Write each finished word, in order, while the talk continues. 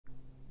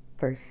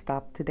First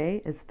stop today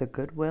is the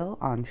Goodwill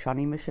on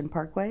Shawnee Mission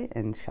Parkway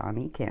in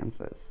Shawnee,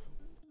 Kansas.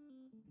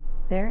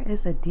 There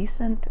is a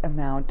decent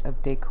amount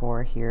of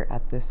decor here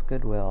at this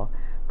Goodwill.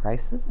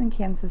 Prices in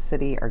Kansas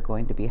City are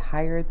going to be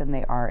higher than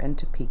they are in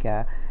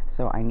Topeka,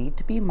 so I need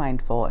to be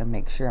mindful and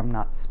make sure I'm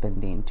not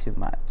spending too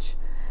much.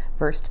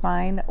 First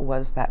find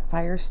was that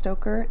fire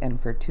stoker, and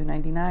for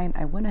 $2.99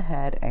 I went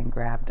ahead and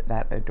grabbed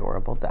that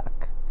adorable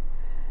duck.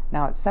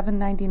 Now at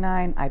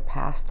 $7.99 I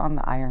passed on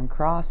the iron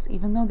cross.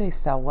 Even though they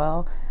sell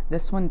well,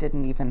 this one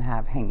didn't even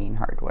have hanging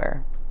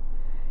hardware.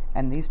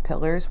 And these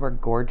pillars were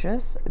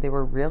gorgeous. They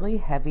were really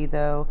heavy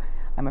though.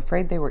 I'm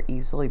afraid they were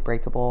easily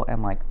breakable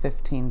and like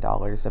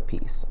 $15 a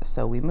piece.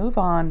 So we move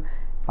on,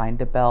 find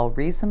a bell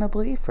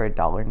reasonably for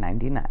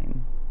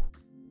 $1.99.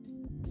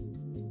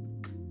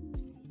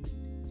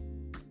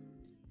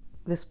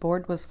 This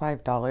board was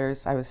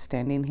 $5. I was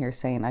standing here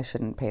saying I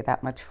shouldn't pay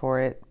that much for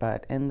it,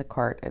 but in the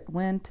cart it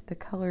went. The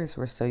colors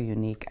were so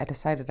unique, I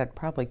decided I'd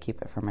probably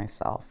keep it for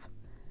myself.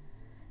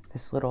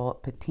 This little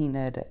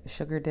patinaed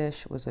sugar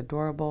dish was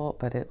adorable,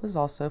 but it was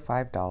also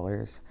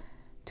 $5.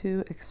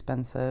 Too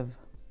expensive.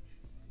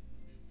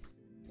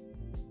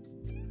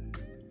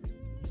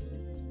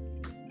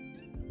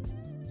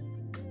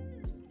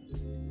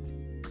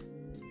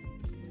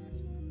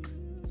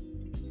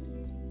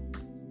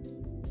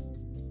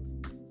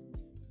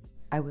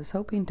 I was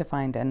hoping to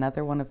find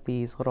another one of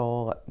these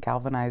little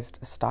galvanized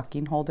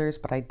stocking holders,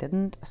 but I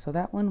didn't, so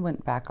that one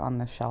went back on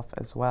the shelf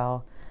as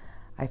well.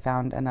 I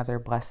found another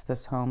Bless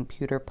This Home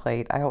pewter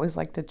plate. I always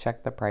like to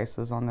check the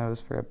prices on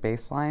those for a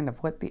baseline of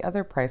what the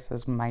other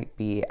prices might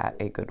be at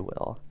a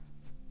Goodwill.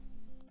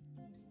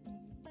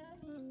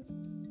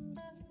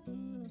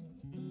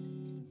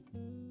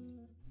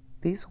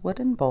 These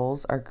wooden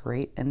bowls are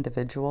great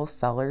individual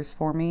sellers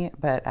for me,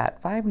 but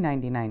at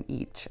 $5.99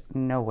 each,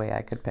 no way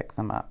I could pick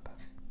them up.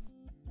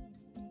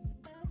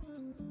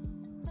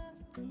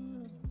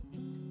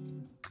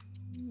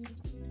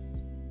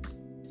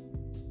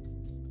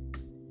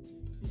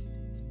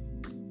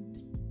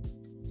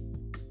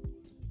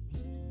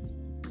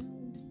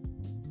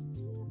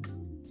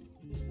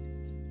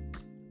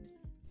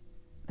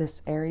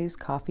 This Aries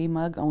coffee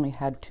mug only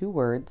had 2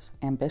 words,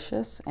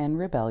 ambitious and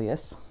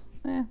rebellious.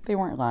 They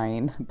weren't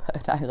lying,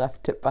 but I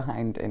left it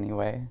behind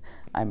anyway.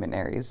 I'm an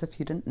Aries, if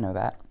you didn't know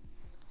that.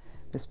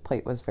 This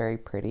plate was very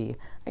pretty.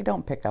 I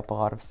don't pick up a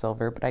lot of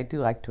silver, but I do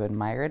like to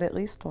admire it, at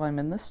least while I'm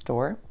in the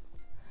store.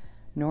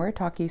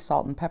 Noritake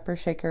salt and pepper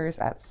shakers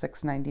at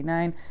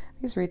 $6.99.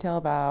 These retail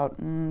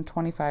about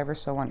 $25 or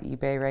so on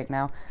eBay right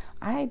now.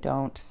 I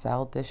don't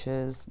sell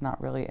dishes,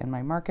 not really in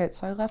my market,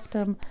 so I left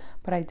them,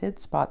 but I did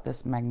spot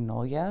this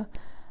magnolia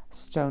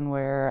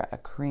stoneware, a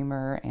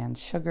creamer, and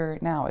sugar.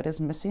 Now it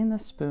is missing the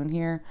spoon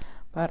here,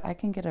 but I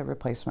can get a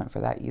replacement for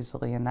that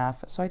easily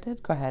enough, so I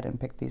did go ahead and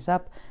pick these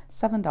up.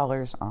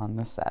 $7 on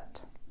the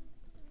set.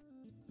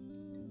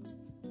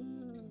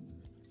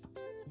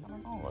 Got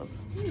an olive.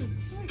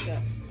 I like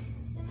that.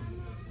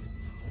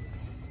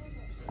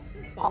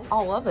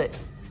 I love it.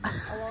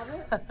 I love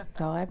it.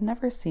 Well, I've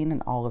never seen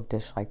an olive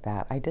dish like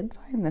that. I did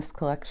find this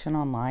collection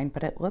online,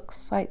 but it looks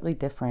slightly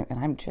different and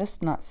I'm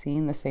just not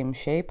seeing the same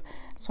shape,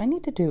 so I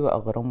need to do a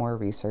little more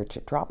research.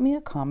 Drop me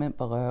a comment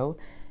below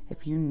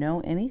if you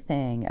know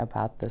anything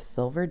about the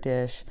silver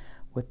dish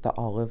with the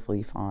olive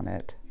leaf on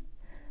it.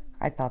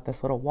 I thought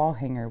this little wall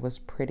hanger was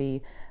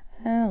pretty,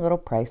 a little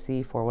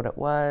pricey for what it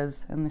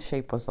was, and the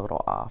shape was a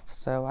little off,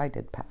 so I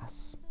did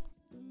pass.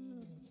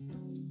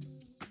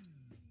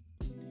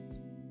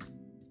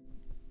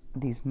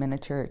 These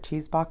miniature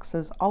cheese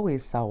boxes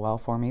always sell well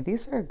for me.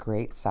 These are a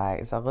great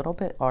size, a little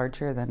bit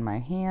larger than my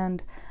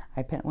hand.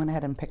 I went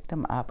ahead and picked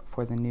them up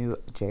for the new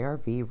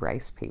JRV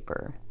rice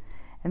paper.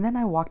 And then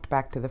I walked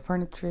back to the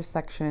furniture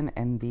section,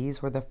 and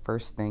these were the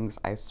first things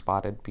I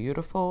spotted.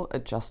 Beautiful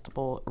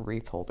adjustable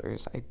wreath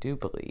holders, I do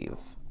believe.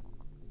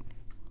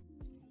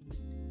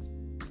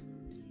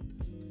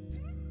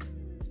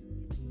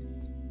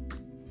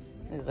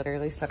 I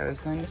literally said I was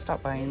going to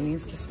stop buying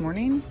these this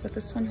morning, but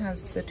this one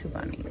has the 2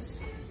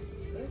 bunnies.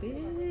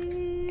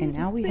 And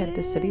now we head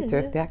to City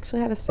Thrift. They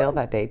actually had a sale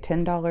that day,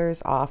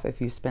 $10 off if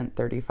you spent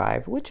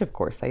 $35, which of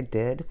course I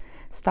did.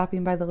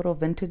 Stopping by the little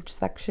vintage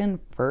section,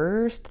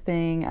 first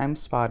thing I'm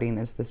spotting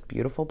is this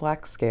beautiful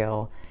black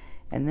scale.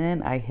 And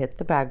then I hit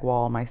the bag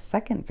wall, my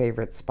second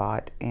favorite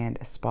spot, and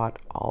spot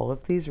all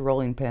of these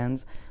rolling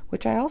pins,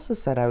 which I also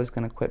said I was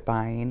going to quit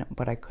buying,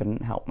 but I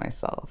couldn't help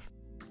myself.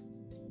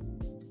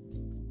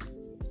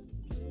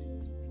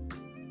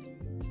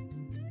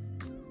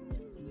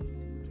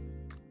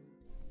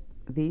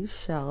 These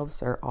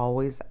shelves are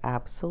always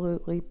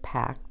absolutely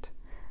packed.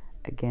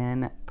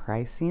 Again,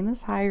 pricing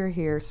is higher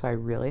here, so I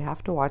really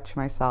have to watch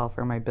myself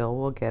or my bill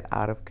will get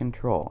out of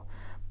control.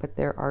 But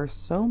there are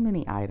so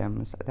many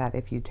items that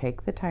if you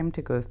take the time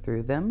to go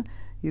through them,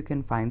 you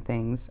can find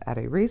things at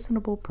a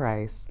reasonable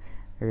price.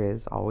 There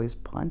is always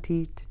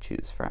plenty to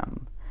choose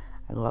from.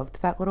 I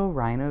loved that little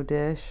rhino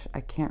dish.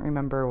 I can't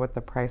remember what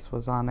the price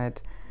was on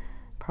it.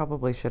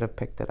 Probably should have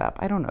picked it up.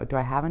 I don't know. Do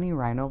I have any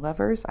rhino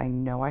levers? I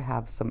know I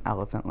have some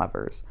elephant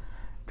levers.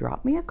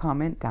 drop me a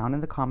comment down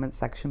in the comment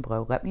section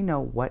below. Let me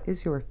know, what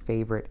is your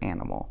favorite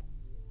animal?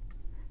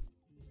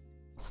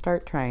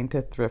 Start trying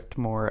to thrift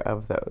more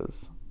of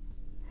those.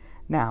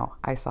 Now,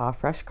 I saw a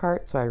fresh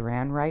cart, so I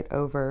ran right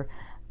over.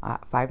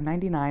 At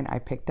 $5.99, I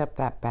picked up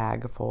that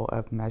bag full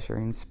of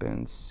measuring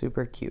spoons.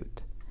 Super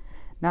cute.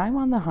 Now I'm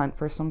on the hunt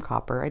for some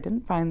copper. I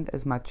didn't find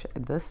as much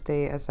this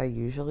day as I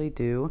usually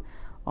do.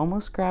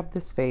 Almost grabbed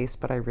this vase,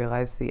 but I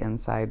realized the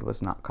inside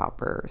was not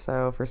copper.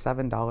 So for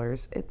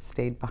 $7, it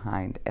stayed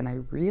behind. And I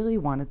really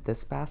wanted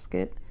this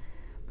basket,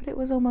 but it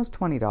was almost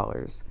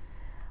 $20.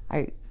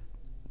 I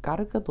got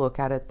a good look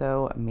at it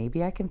though.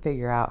 Maybe I can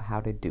figure out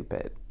how to dupe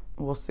it.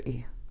 We'll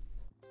see.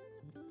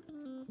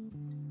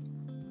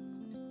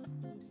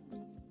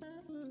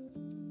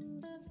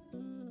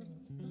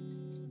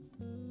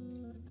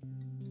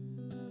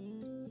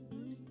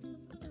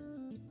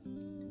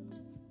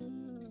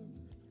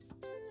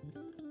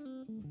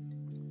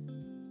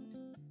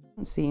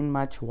 Seen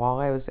much while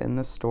I was in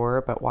the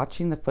store, but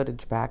watching the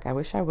footage back, I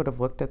wish I would have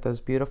looked at those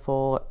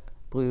beautiful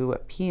blue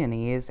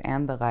peonies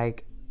and the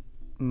like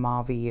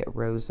mauve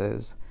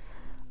roses.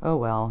 Oh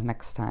well,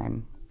 next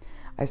time.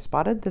 I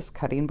spotted this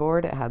cutting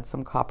board. It had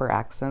some copper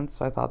accents,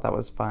 so I thought that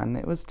was fun.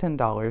 It was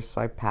 $10, so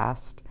I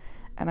passed.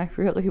 And I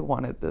really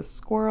wanted this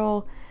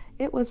squirrel.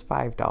 It was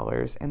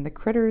 $5, and the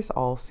critters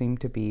all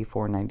seemed to be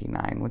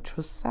 $4.99, which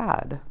was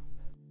sad.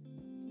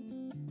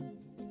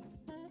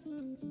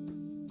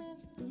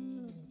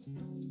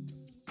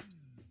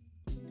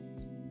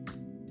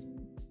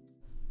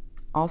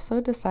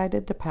 Also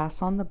decided to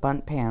pass on the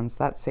bunt pans.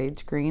 That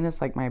sage green is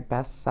like my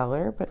best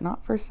seller, but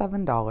not for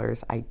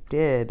 $7. I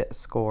did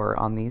score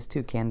on these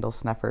two candle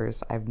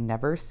snuffers. I've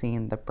never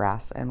seen the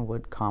brass and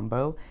wood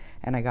combo,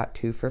 and I got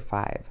 2 for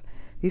 $5.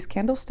 These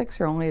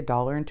candlesticks are only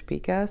 $1 in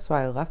Topeka, so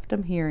I left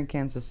them here in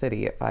Kansas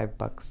City at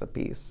 $5 a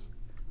piece.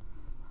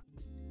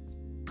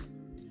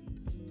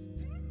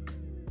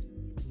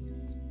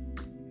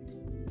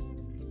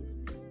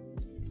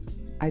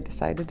 I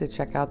decided to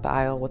check out the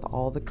aisle with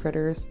all the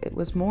critters. It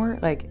was more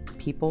like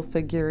people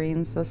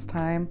figurines this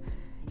time,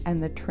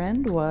 and the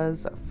trend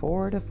was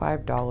 $4 to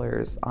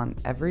 $5 on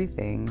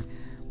everything,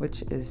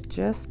 which is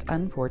just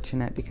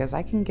unfortunate because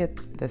I can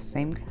get the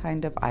same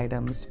kind of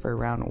items for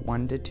around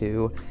 $1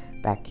 to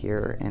 $2 back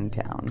here in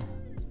town.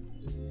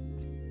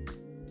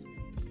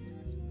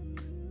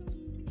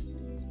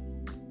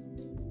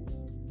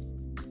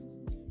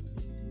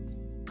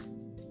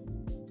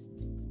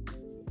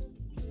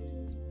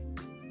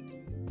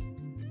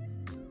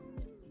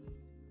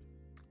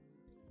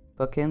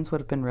 Bookends would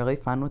have been really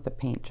fun with the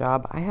paint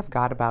job. I have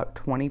got about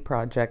 20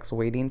 projects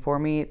waiting for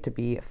me to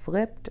be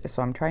flipped,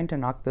 so I'm trying to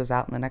knock those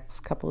out in the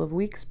next couple of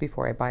weeks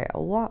before I buy a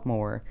lot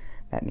more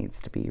that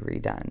needs to be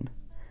redone.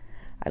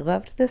 I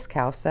loved this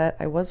cow set.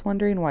 I was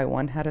wondering why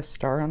one had a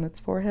star on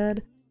its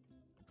forehead.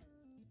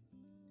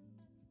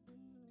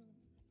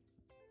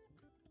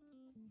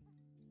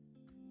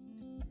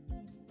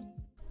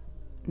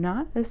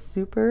 Not a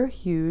super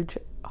huge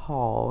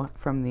haul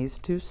from these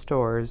two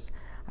stores.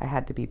 I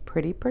had to be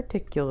pretty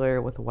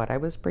particular with what I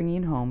was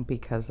bringing home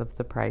because of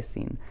the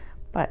pricing,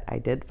 but I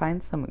did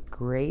find some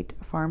great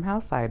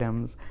farmhouse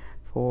items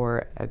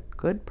for a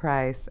good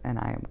price, and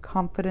I am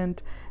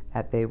confident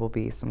that they will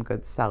be some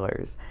good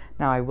sellers.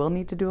 Now, I will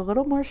need to do a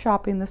little more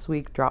shopping this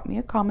week. Drop me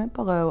a comment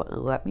below.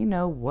 Let me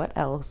know what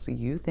else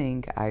you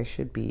think I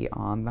should be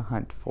on the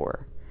hunt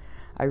for.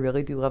 I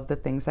really do love the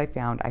things I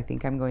found. I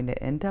think I'm going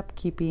to end up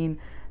keeping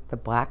the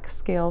black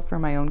scale for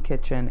my own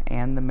kitchen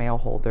and the mail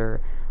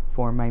holder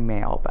for my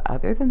mail. But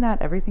other than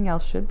that, everything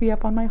else should be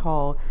up on my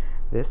haul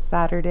this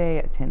Saturday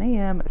at 10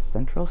 a.m.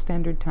 Central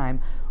Standard Time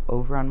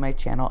over on my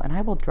channel, and I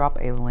will drop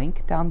a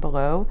link down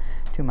below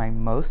to my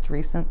most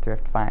recent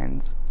thrift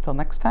finds. Till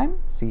next time,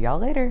 see y'all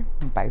later.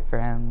 Bye,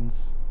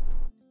 friends.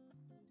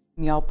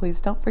 Y'all,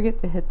 please don't forget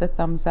to hit the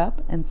thumbs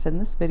up and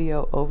send this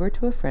video over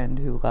to a friend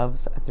who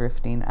loves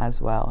thrifting as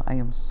well. I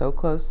am so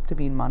close to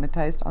being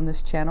monetized on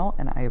this channel,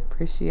 and I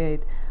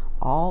appreciate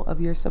all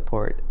of your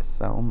support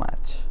so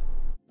much.